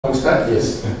Start?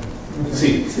 Yes.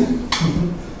 Sí.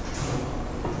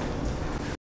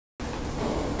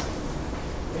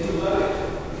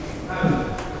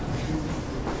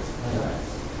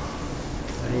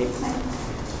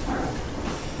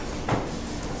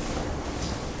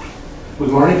 Good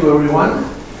morning to everyone.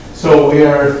 So we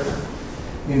are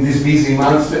in these busy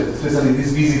months, especially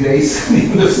these busy days, the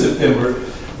end of September,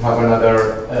 we have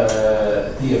another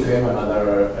TFM,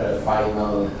 another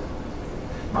final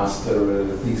master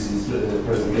thesis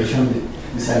presentation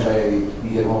designed by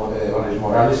Guillermo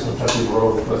Barrios, Constructive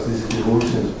role of plasticity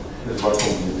rules and reservoir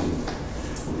computing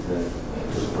with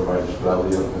the supervisors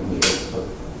Claudio and Miguel. So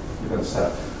you can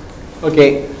start.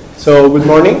 Okay, so good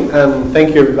morning and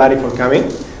thank you everybody for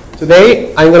coming.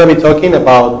 Today I'm going to be talking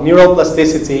about neural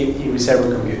plasticity in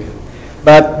reservoir computing.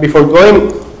 But before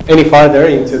going any further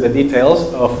into the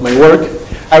details of my work,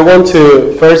 I want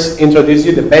to first introduce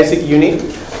you the basic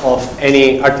unit of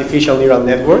any artificial neural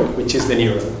network, which is the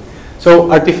neuron.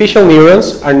 So artificial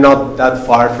neurons are not that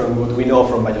far from what we know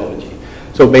from biology.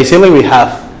 So basically we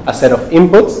have a set of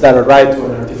inputs that arrive to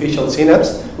an artificial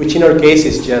synapse, which in our case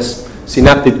is just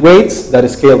synaptic weights that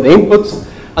scale the inputs,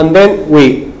 and then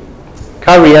we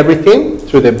carry everything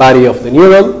through the body of the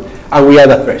neuron, and we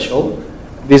add a threshold.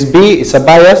 This B is a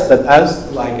bias that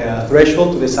acts like a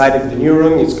threshold to decide if the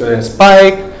neuron is going to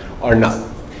spike or not.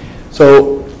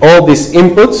 So all these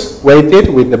inputs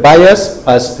weighted with the bias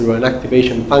pass through an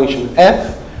activation function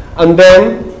F, and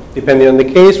then, depending on the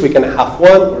case, we can have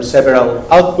one or several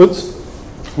outputs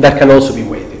that can also be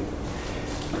weighted.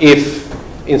 If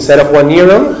instead of one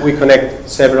neuron, we connect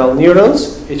several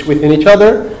neurons, each within each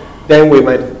other, then we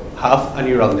might have a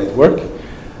neural network.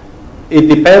 It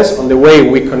depends on the way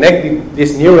we connect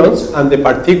these neurons and the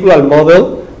particular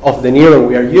model of the neuron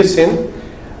we are using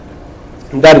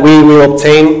that we will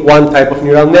obtain one type of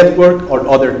neural network or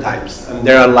other types. And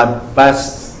there are like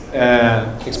vast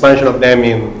expansion of them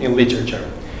in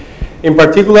literature. In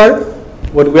particular,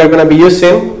 what we are going to be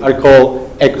using are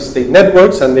called echo-state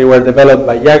networks, and they were developed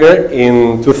by Jaeger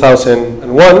in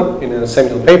 2001 in a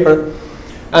seminal paper.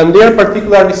 And they are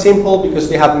particularly simple because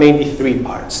they have mainly three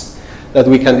parts that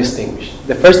we can distinguish.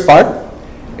 The first part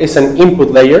is an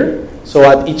input layer. So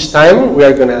at each time, we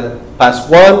are going to pass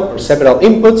one or several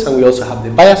inputs, and we also have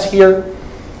the bias here.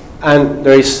 And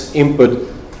there is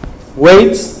input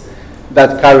weights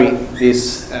that carry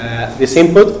this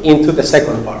input into the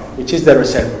second part, which is the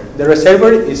reservoir. The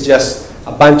reservoir is just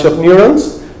a bunch of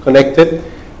neurons connected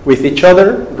with each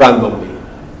other randomly.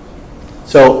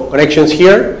 So connections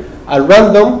here are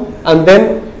random, and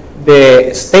then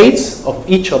the states of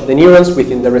each of the neurons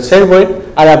within the reservoir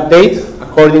are updated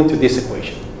according to this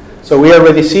equation. So we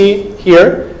already see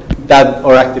here that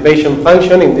our activation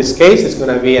function in this case is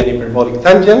going to be an hyperbolic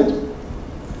tangent,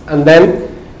 and then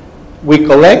we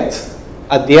collect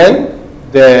at the end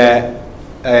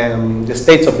the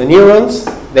states of the neurons,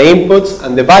 the inputs,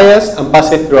 and the bias, and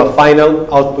pass it through a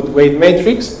final output weight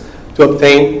matrix to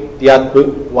obtain the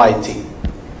output YT.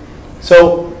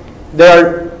 So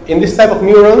in this type of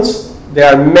neurons,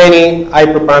 there are many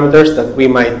hyperparameters that we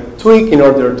might tweak in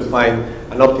order to find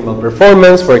an optimal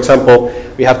performance. For example,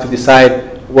 we have to decide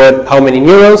how many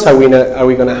neurons are we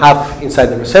going to have inside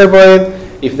the reservoir,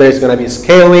 if there is going to be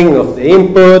scaling of the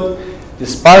input, the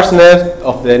sparseness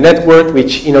of the network,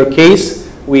 which in our case,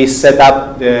 we set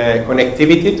up the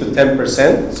connectivity to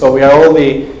 10%. So we are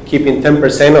only keeping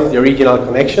 10% of the original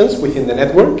connections within the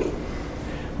network.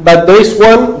 But there is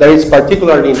one that is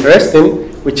particularly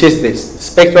interesting, which is this,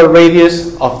 spectral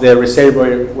radius of the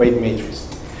reservoir weight matrix.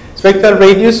 Spectral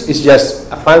radius is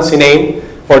just a fancy name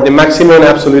for the maximum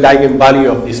absolute eigenvalue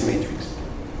of this matrix.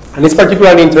 And it's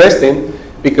particularly interesting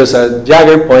because, as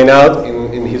Jaeger pointed out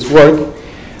in his work,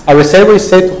 a reservoir is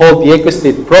said to hold the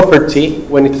echo-state property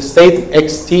when its state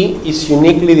xt is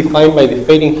uniquely defined by the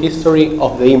fading history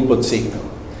of the input signal.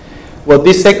 What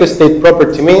this echo-state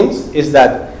property means is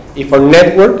that if our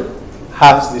network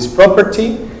has this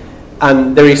property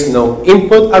and there is no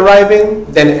input arriving,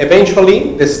 then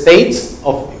eventually the states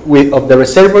of the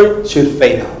reservoir should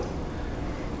fade out.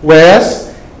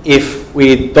 Whereas if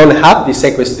we don't have this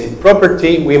echo-state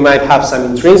property, we might have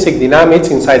some intrinsic dynamics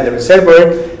inside the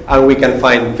reservoir, and we can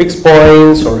find fixed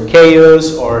points or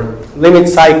chaos or limit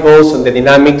cycles on the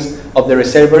dynamics of the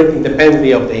reservoir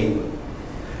independently of the input.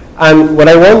 And what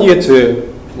I want you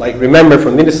to remember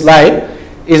from this slide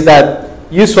is that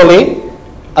usually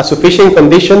a sufficient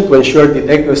condition to ensure the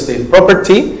echo-state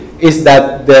property is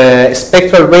that the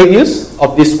spectral radius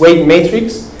of this weight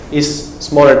matrix is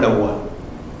smaller than 1.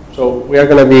 So we are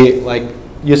going to be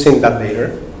using that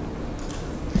later.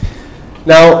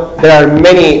 Now, there are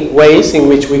many ways in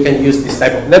which we can use this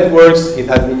type of networks. It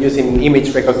has been used in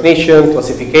image recognition,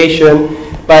 classification,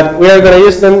 but we are going to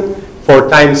use them for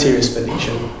time series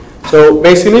prediction. So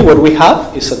basically what we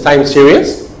have is a time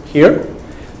series here,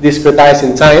 discretized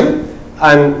in time,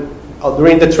 and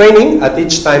during the training, at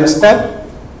each time step,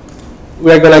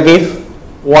 we are going to give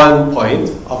 1 point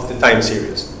of the time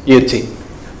series, UT.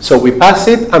 So we pass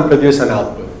it and produce an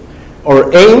output.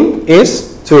 Our aim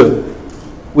is to,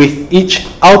 with each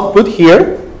output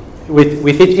here,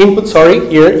 with each input, sorry,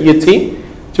 here, UT,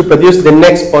 to produce the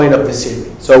next point of the series.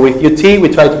 So with UT, we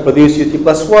try to produce UT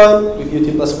plus 1, with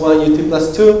UT plus 1, UT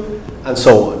plus 2, and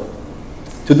so on.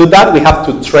 To do that, we have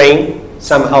to train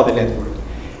somehow the network.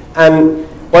 And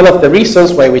one of the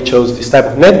reasons why we chose this type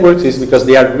of networks is because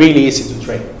they are really easy to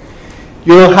train.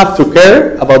 You don't have to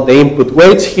care about the input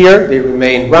weights here, they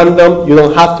remain random. You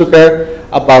don't have to care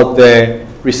about the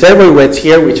reservoir weights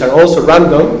here, which are also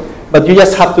random, but you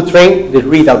just have to train the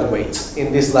readout weights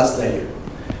in this last layer.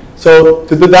 So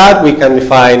to do that, we can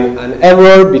define an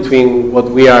error between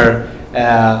what we are,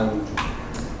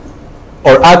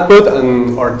 our output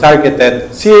and our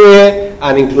targeted series,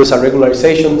 and includes a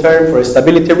regularization term for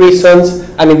stability reasons.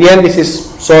 And in the end, this is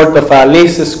sort of a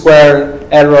least square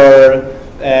error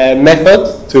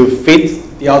method to fit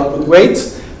the output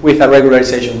weights with a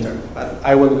regularization term. But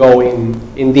I won't go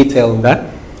in detail on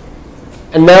that.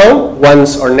 And now,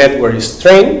 once our network is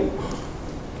trained,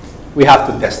 we have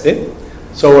to test it.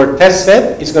 So our test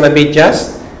set is going to be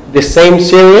just the same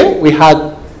series we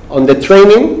had on the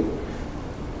training,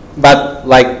 but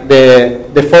like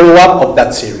the follow-up of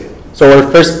that series. So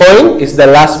our first point is the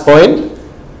last point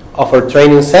of our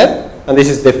training set, and this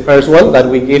is the first one that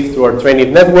we give to our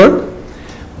training network.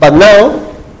 But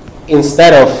now,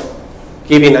 instead of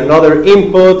giving another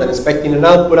input and expecting an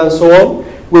output and so on,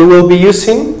 we will be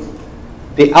using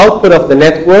the output of the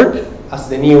network as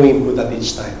the new input at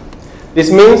each time. This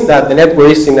means that the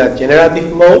network is in a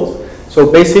generative mode.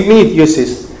 So basically, it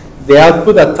uses the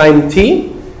output at time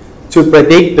t to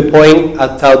predict the point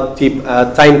at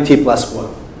time t plus 1.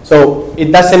 So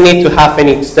it doesn't need to have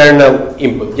any external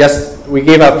input. Just we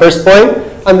give a first point,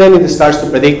 and then it starts to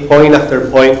predict point after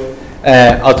point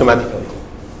automatically.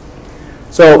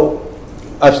 So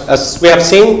as we have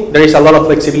seen, there is a lot of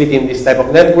flexibility in this type of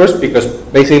networks because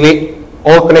basically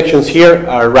all connections here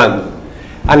are random.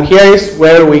 And here is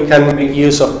where we can make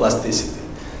use of plasticity.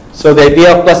 So the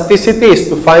idea of plasticity is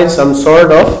to find some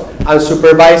sort of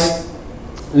unsupervised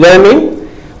learning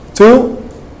to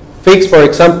fix, for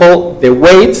example, the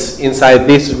weights inside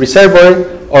this reservoir,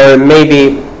 or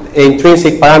maybe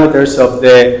intrinsic parameters of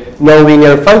the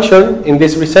nonlinear function in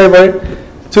this reservoir,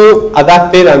 to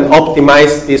adapt it and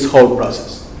optimize this whole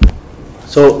process.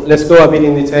 So let's go a bit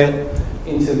in detail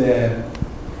into the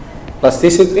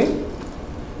plasticity.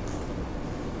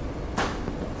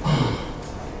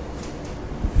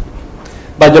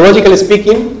 Biologically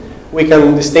speaking, we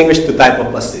can distinguish two types of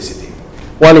plasticity.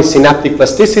 One is synaptic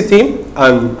plasticity,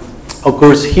 and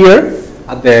occurs here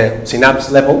at the synapse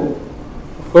level,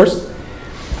 of course.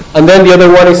 And then the other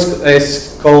one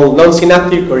is called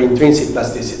non-synaptic or intrinsic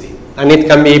plasticity. And it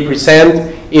can be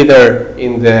present either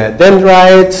in the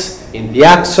dendrites, in the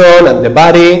axon, and the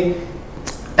body.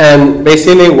 And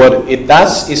basically what it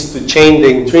does is to change the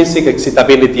intrinsic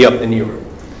excitability of the neuron.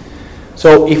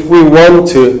 So if we want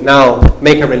to now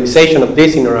make a realization of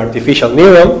this in our artificial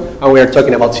neuron, and we are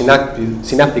talking about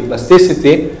synaptic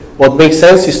plasticity, what makes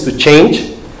sense is to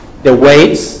change the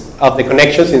weights of the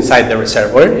connections inside the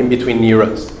reservoir in between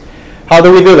neurons. How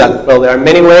do we do that? Well, there are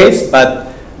many ways, but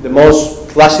the most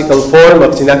classical form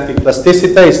of synaptic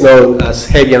plasticity is known as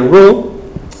Hebbian rule.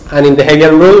 And in the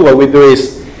Hebbian rule, what we do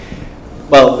is,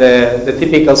 well, the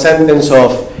typical sentence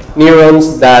of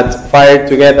neurons that fire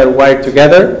together, wire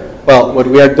together. Well, what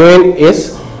we are doing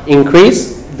is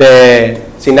increase the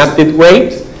synaptic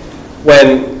weight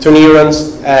when two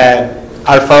neurons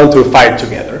are found to fire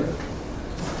together.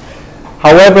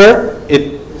 However,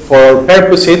 for our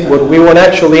purposes, what we want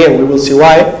actually, and we will see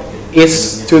why,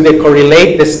 is to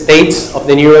correlate the states of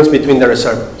the neurons between the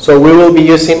reservoir. So we will be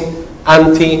using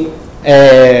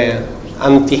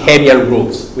anti-Hebbian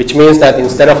rules, which means that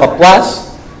instead of a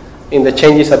plus in the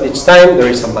changes at each time, there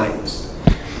is a minus.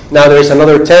 Now there is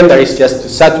another term that is just to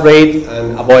saturate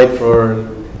and avoid for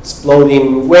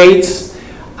exploding weights.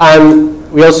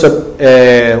 And we also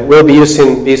will be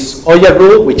using this Oya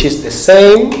rule, which is the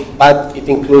same, but it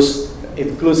includes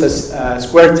a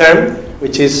square term,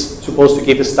 which is supposed to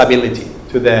give stability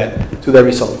to the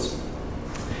results.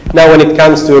 Now when it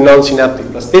comes to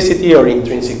non-synaptic plasticity or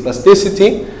intrinsic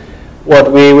plasticity,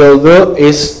 what we will do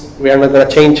is we are not going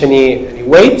to change any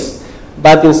weights,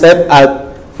 but instead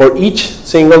for each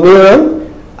single neuron,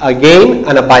 a gain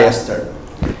and a bias term.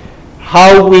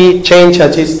 How we change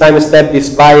at each time step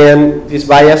this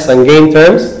bias and gain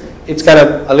terms, it's kind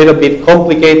of a little bit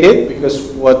complicated, because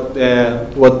what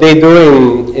they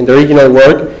do in the original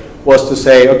work was to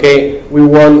say, okay, we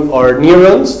want our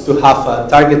neurons to have a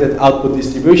targeted output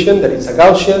distribution that is a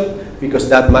Gaussian, because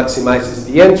that maximizes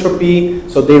the entropy.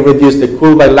 So they reduce the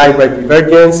Kuhlbein-Liebreich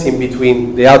divergence in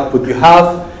between the output you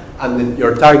have and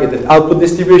your targeted output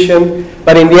distribution.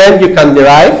 But in the end, you can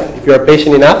derive, if you are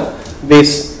patient enough,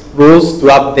 these rules to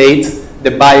update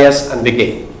the bias and the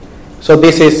gain. So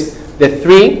this is the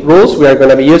 3 rules we are going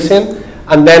to be using.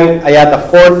 And then I add a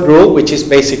 4th rule, which is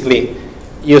basically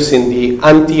using the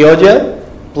anti-Oya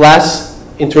plus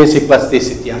intrinsic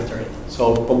plasticity after it.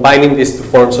 So combining these 2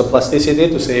 forms of plasticity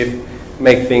to see if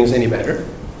make things any better.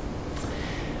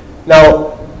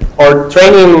 Now, our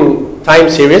training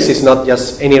time series is not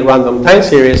just any random time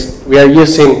series. We are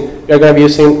going to be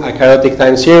using a chaotic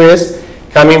time series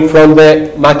coming from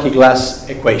the Mackey-Glass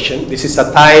equation. This is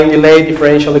a time delay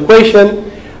differential equation,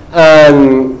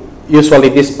 and usually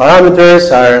these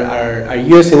parameters are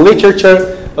used in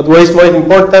literature. But what is more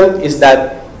important is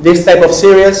that this type of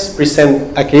series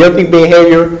present a chaotic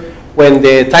behavior when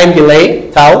the time delay,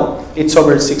 tau, it's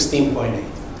over 16.8.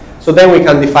 So then we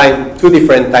can define 2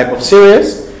 different types of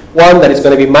series. One that is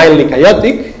going to be mildly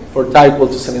chaotic for tau equal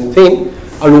to 17,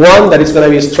 and one that is going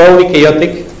to be strongly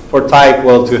chaotic for tau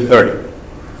equal to 30.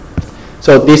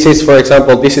 So this is, for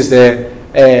example, this is the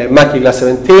Mackey-Glass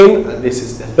 17, and this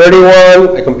is the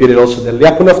 31. I computed also the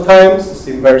Lyapunov times. It's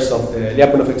the inverse of the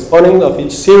Lyapunov exponent of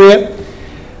each series.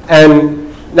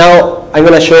 And now I'm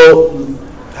going to show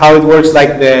how it works,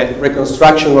 like the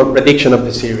reconstruction or prediction of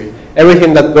the series.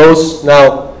 Everything that goes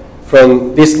now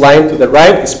from this line to the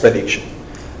right is prediction.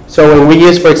 So when we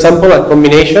use, for example, a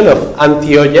combination of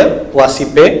anti-Oya plus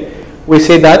IP, we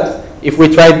say that if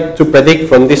we try to predict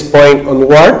from this point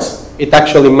onwards, it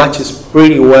actually matches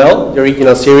pretty well the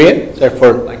original series.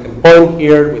 Therefore, like a point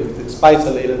here with the spikes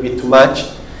a little bit to match.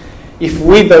 If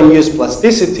we don't use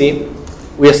plasticity,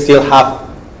 we still have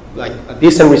like a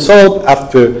decent result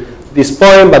up to this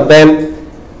point, but then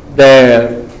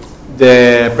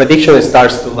the prediction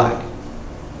starts to lag.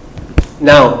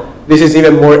 Now, this is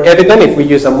even more evident if we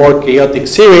use a more chaotic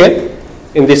series.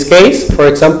 In this case, for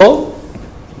example,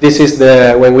 this is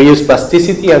when we use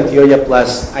plasticity, anti-Oya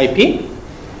plus IP.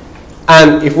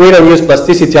 And if we don't use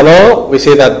plasticity at all, we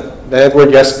see that the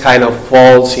network just kind of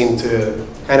falls into,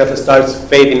 kind of starts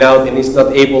fading out and is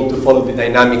not able to follow the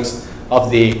dynamics of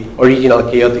the original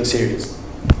chaotic series.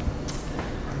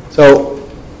 So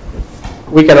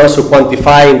we can also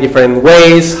quantify in different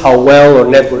ways how well our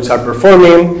networks are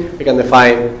performing. We can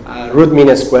define root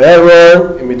mean square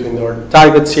error in between our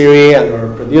target series and our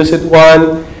produced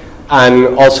one,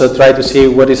 and also try to see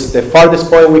what is the farthest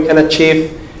point we can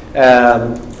achieve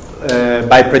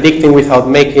by predicting without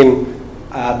making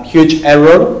a huge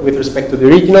error with respect to the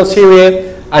original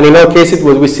series. And in all cases,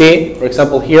 what we see, for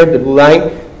example, here, the blue line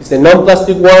is the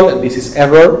non-plastic one, and this is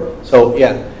error. So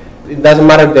yeah, it doesn't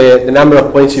matter the number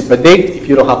of points you predict. If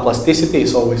you don't have plasticity,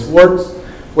 it always works.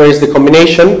 Whereas the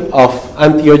combination of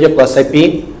anti-Oya plus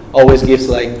IP always gives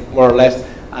like more or less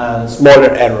a smaller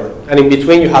error. And in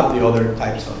between, you have the other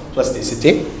types of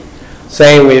plasticity.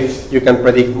 Same with, you can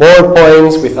predict more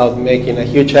points without making a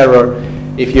huge error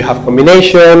if you have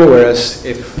combination, whereas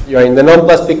if you're in the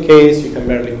non-plastic case, you can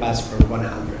barely pass for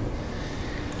 100.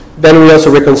 Then we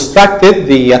also reconstructed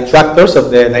the attractors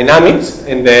of the dynamics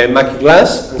in the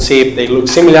Mackey-Glass and see if they look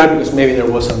similar, because maybe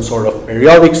there was some sort of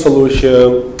periodic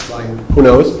solution, like who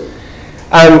knows.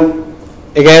 And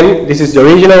again, this is the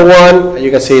original one.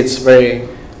 You can see it's very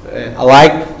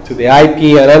alike to the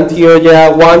IP and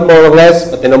anti-Oya one, more or less,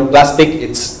 but the non-plastic,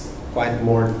 it's quite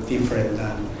more different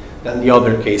than the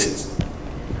other cases.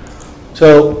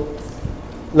 So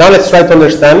now let's try to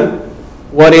understand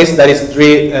what is that is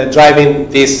driving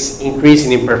this increase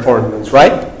in performance,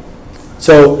 right?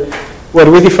 So what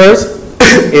we do first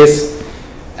is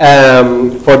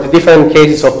for the different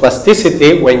cases of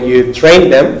plasticity, when you train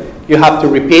them, you have to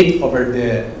repeat over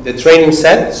the training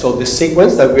set, so the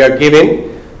sequence that we are giving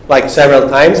like several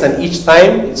times, and each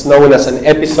time it's known as an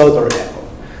episode or echo.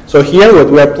 So here what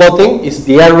we are plotting is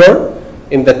the error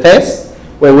in the test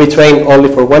when we train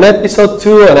only for one episode,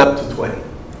 2, and up to 20.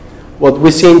 What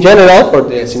we see in general for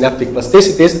the synaptic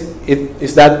plasticities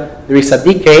is that there is a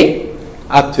decay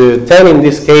up to 10 in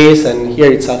this case, and here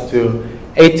it's up to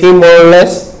 18 more or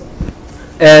less.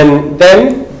 And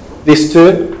then these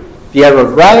two, the error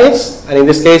rise, and in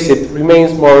this case it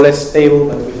remains more or less stable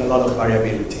but with a lot of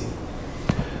variability.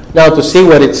 Now to see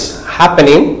what is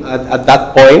happening at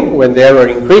that point when the error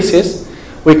increases,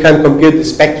 we can compute the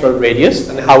spectral radius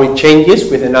and how it changes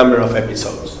with the number of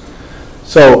episodes.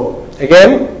 So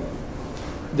again,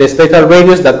 the spectral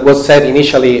radius that was set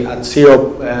initially at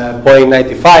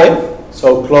 0.95,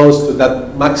 so close to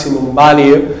that maximum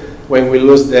value when we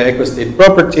lose the equistate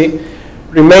property,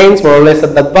 remains more or less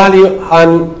at that value,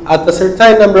 and at a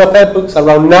certain number of epochs,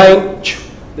 around 9,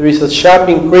 there is a sharp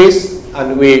increase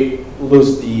and we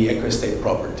lose the equistate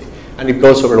property, and it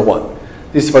goes over 1.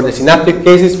 This is for the synaptic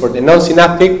cases. For the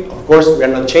non-synaptic, of course, we are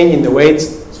not changing the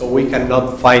weights, so we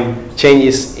cannot find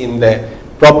changes in the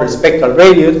proper spectral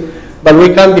radius, but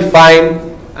we can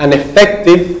define an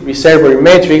effective reservoir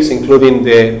matrix, including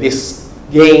this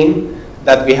gain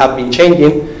that we have been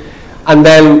changing, and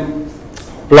then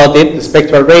plot it, the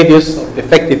spectral radius of the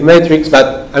effective matrix.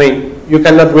 But I mean, you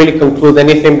cannot really conclude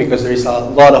anything because there is a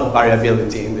lot of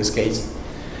variability in this case.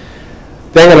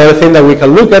 Then another thing that we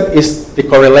can look at is the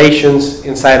correlations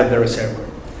inside of the reservoir.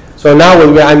 So now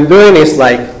what I'm doing is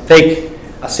like take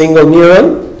a single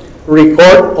neuron,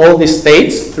 record all the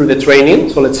states through the training.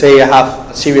 So let's say I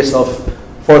have a series of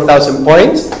 4,000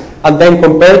 points, and then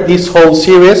compare this whole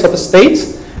series of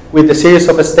states with the series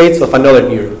of states of another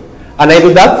neuron. And I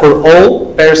do that for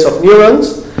all pairs of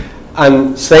neurons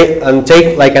and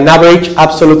take like an average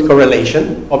absolute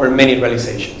correlation over many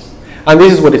realizations. And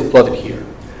this is what is plotted here.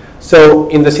 So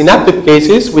in the synaptic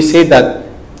cases, we see that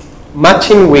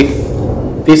matching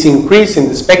with this increase in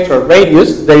the spectral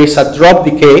radius, there is a drop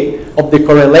decay of the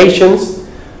correlations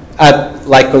at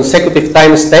like consecutive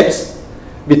time steps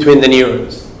between the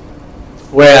neurons.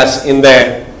 Whereas in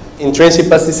the intrinsic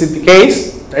plasticity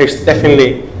case, there is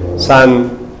definitely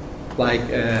some like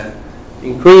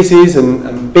increases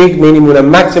and peak, minimum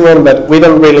and maximum, but we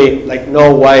don't really like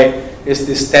know why is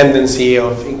this tendency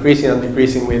of increasing and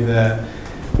decreasing with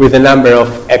the number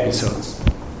of episodes.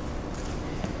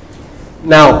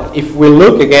 Now, if we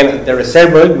look again at the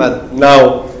reservoir, but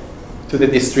now to the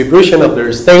distribution of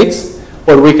their states,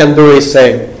 what we can do is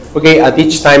say, okay, at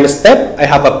each time step, I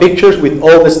have a picture with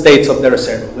all the states of the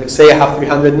reservoir. Let's say I have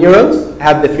 300 neurons, I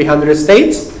have the 300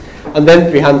 states, and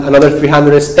then another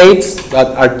 300 states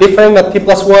that are different at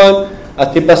t+1,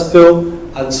 at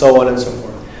t+2, and so on and so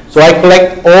forth. So I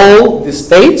collect all the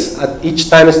states at each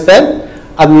time step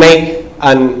and make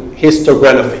an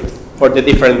histogram of it for the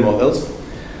different models.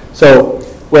 So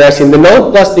whereas in the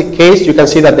non-plastic case, you can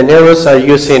see that the neurons are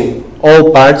using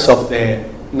all parts of the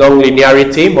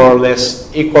non-linearity more or less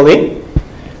equally.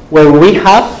 When we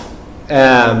have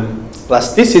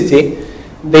plasticity,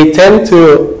 they tend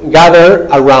to gather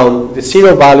around the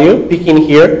 0 value, peaking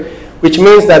here, which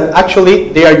means that actually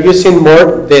they are using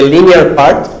more the linear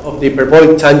part of the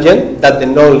hyperbolic tangent than the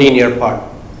non-linear part.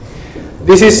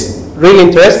 This is really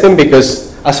interesting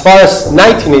because as far as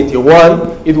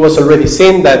 1981, it was already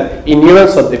seen that in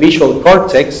neurons of the visual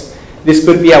cortex, this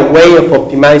could be a way of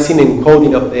optimizing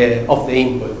encoding of the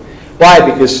input. Why?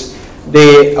 Because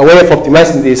a way of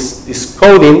optimizing this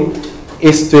coding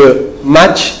is to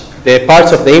match the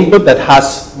parts of the input that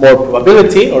has more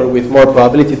probability or with more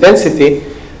probability density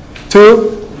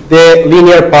to the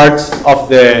linear parts of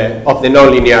the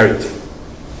non-linearity.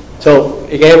 So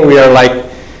again, we are like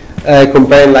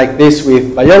comparing like this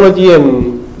with biology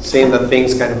and seeing that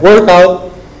things kind of work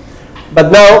out.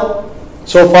 But now,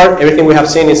 so far, everything we have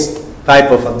seen is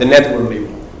type of at the network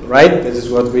level, right? This is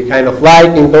what we kind of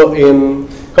like in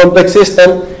complex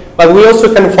system. But we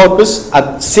also can focus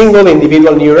at single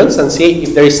individual neurons and see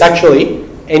if there is actually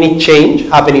any change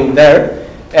happening there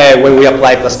when we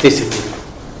apply plasticity.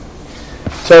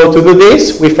 So to do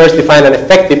this, we first define an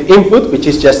effective input, which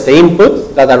is just the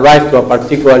input that arrives to a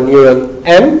particular neuron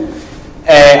M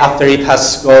after it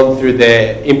has gone through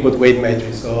the input weight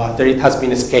matrix, so after it has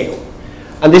been scaled.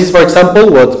 And this is, for example,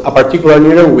 what a particular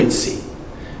neuron would see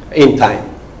in time.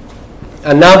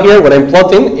 And now here, what I'm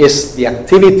plotting is the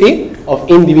activity of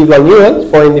individual neurons,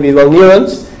 for individual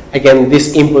neurons, again,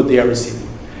 this input they are receiving.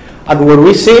 And what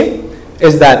we see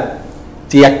is that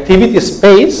the activity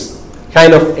space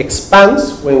kind of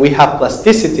expands when we have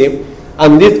plasticity,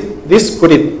 and this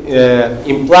could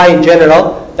imply in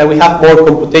general that we have more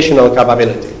computational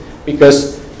capability,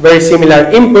 because very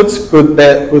similar inputs could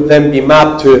then be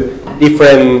mapped to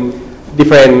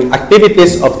different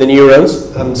activities of the neurons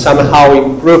and somehow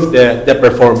improve the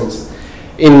performance.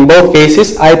 In both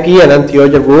cases, IP and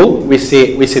anti-Oyer rule, we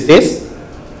see this.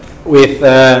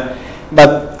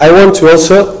 But I want to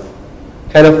also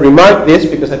kind of remark this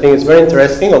because I think it's very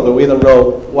interesting, although we don't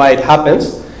know why it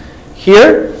happens.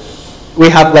 Here, we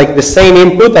have like the same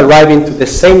input arriving to the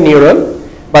same neuron,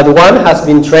 but one has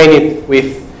been trained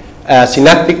with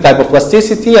synaptic type of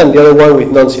plasticity and the other one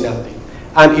with non-synaptic.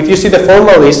 And if you see the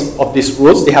formal list of these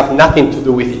rules, they have nothing to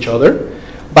do with each other.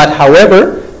 But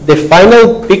however, the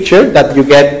final picture that you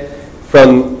get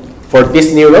for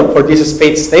this neuron, for this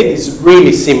state is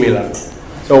really similar.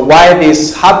 So why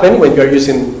this happened when you're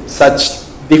using such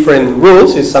different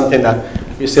rules is something that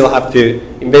you still have to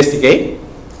investigate.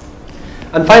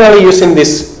 And finally, using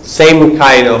this same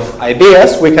kind of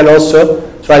ideas, we can also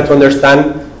try to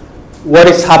understand what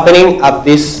is happening at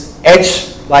this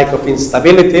edge, like of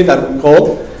instability that we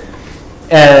call.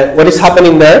 What is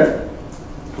happening there?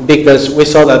 Because we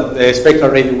saw that the spectral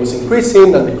radius was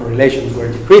increasing and the correlations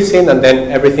were decreasing, and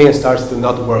then everything starts to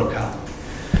not work out.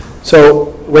 So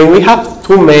when we have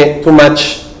too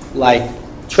much like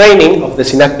training of the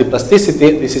synaptic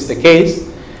plasticity, this is the case,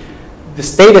 the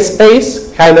state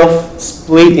space kind of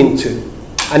split in two.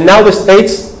 And now the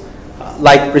states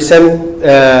like present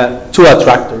two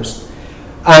attractors.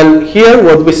 And here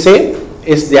what we see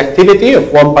is the activity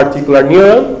of one particular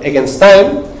neuron against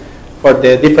time for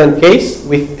the different case.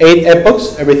 With 8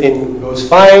 epochs, everything goes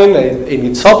fine, and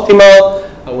it's optimal,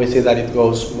 and we see that it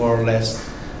goes more or less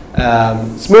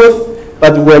smooth.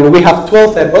 But when we have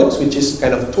 12 epochs, which is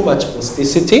kind of too much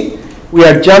plasticity, we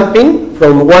are jumping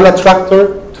from one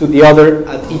attractor to the other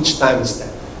at each time step.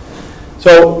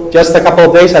 So just a couple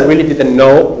of days, I really didn't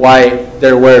know why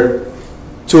there were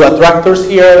 2 attractors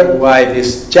here, why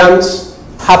these jumps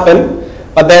happen.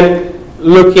 But then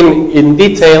looking in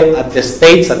detail at the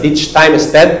states at each time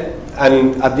step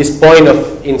and at this point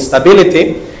of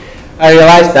instability, I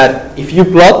realized that if you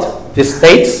plot the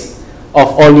states of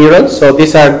all neurons, so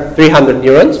these are 300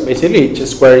 neurons, basically each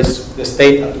square is the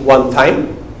state at one time.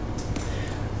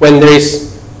 When there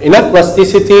is enough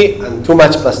plasticity and too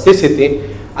much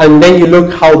plasticity, and then you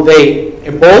look how they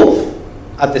evolve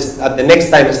at the next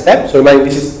time step, so imagine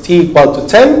this is t equal to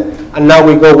 10, and now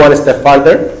we go one step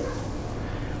further.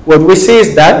 What we see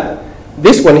is that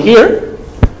this one here,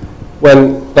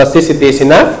 when plasticity is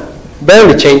enough,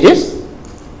 barely changes.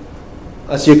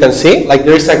 As you can see, like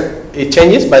it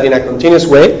changes, but in a continuous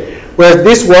way. Whereas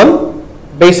this one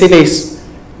basically is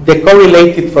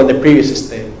decorrelated from the previous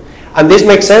state. And this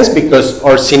makes sense because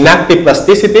our synaptic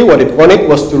plasticity, what it wanted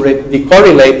was to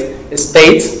decorrelate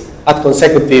states at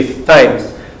consecutive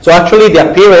times. So actually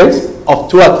the appearance of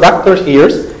 2 attractors here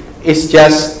is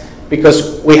just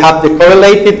because we have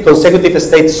decorrelated consecutive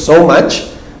states so much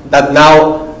that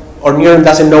now our neuron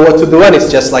doesn't know what to do, and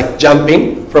it's just like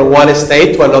jumping from one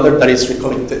state to another that is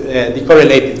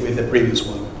decorrelated with the previous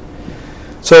one.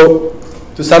 So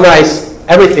to summarize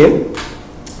everything,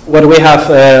 what we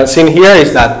have seen here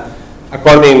is that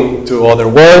according to other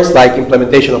works, like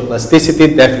implementation of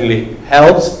plasticity definitely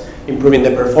helps improving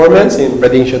the performance in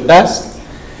prediction tasks.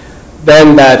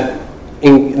 Then that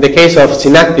in the case of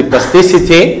synaptic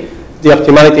plasticity, the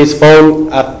optimality is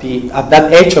found at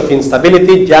that edge of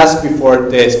instability just before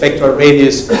the spectral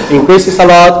radius increases a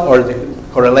lot or the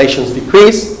correlations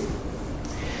decrease.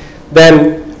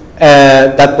 Then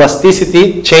that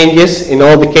plasticity changes in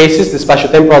all the cases, the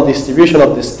spatiotemporal distribution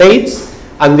of the states,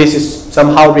 and this is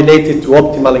somehow related to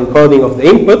optimal encoding of the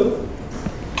input.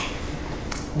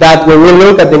 That when we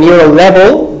look at the neural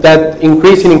level, that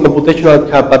increasing in computational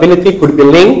capability could be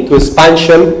linked to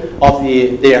expansion of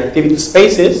the activity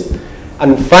spaces.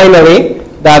 And finally,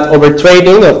 that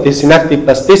overtrading of the synaptic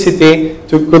plasticity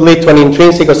could lead to an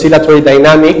intrinsic oscillatory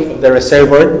dynamic of the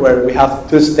reservoir where we have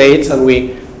 2 states and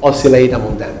we oscillate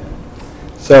among them.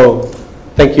 So,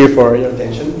 thank you for your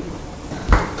attention.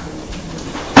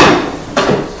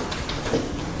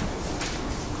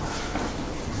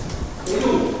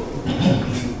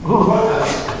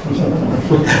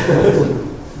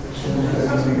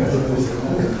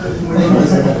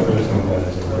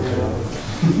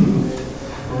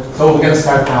 So we can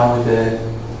start now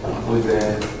with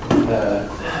the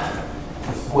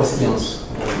questions,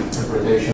 interpretation.